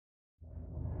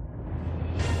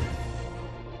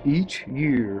Each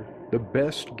year, the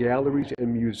best galleries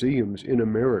and museums in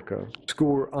America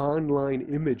score online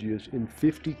images in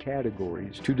 50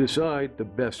 categories to decide the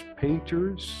best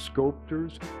painters,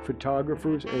 sculptors,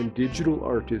 photographers, and digital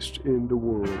artists in the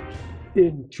world.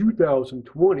 In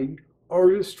 2020,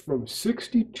 artists from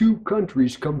 62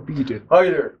 countries competed. Hi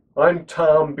there, I'm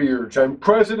Tom Beards. I'm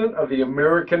president of the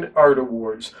American Art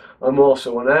Awards. I'm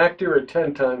also an actor, a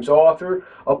 10 times author,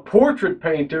 a portrait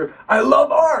painter. I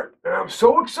love art, and I'm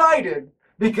so excited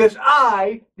because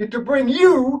I get to bring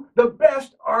you the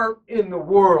best art in the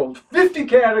world. 50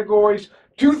 categories,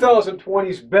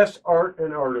 2020's best art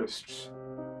and artists.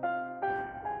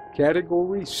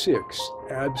 Category 6,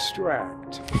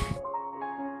 Abstract.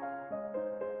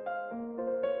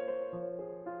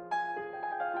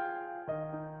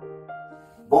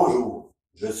 Bonjour,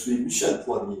 je suis Michel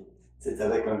Poirier. C'est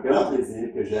avec un grand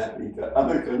plaisir que j'ai appris que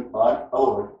American Art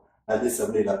Award a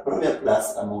décerné la première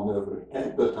place à mon œuvre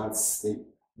Quête d'authenticité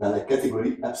dans la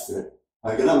catégorie abstraite.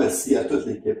 Un grand merci à toute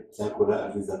l'équipe qui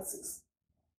encourage les artistes.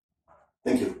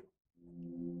 Thank you.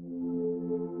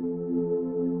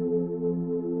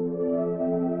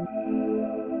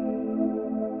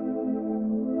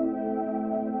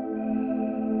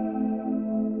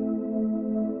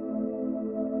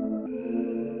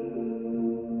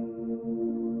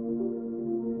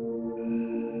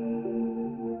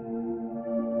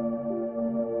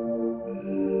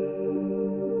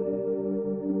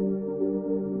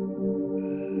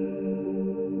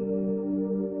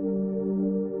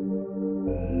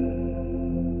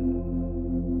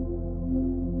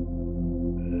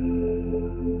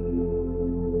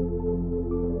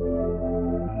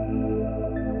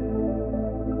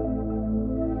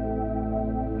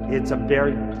 It's a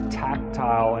very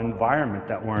tactile environment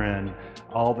that we're in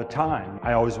all the time.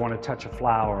 I always want to touch a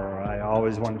flower. I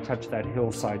always want to touch that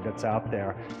hillside that's out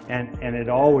there. And it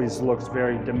always looks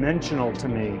very dimensional to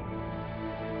me.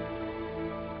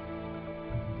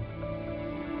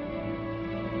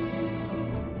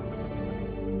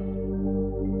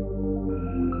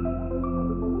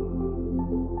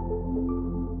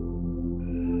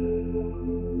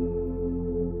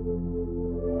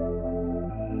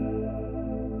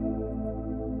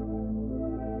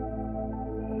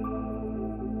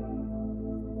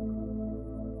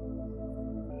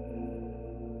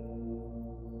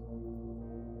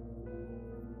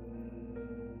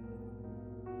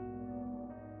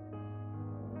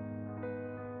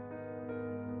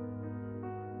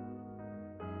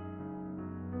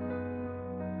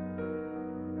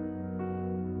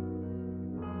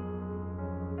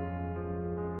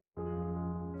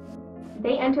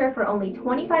 They enter for only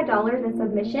 $25 a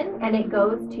submission, and it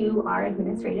goes to our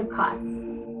administrative costs.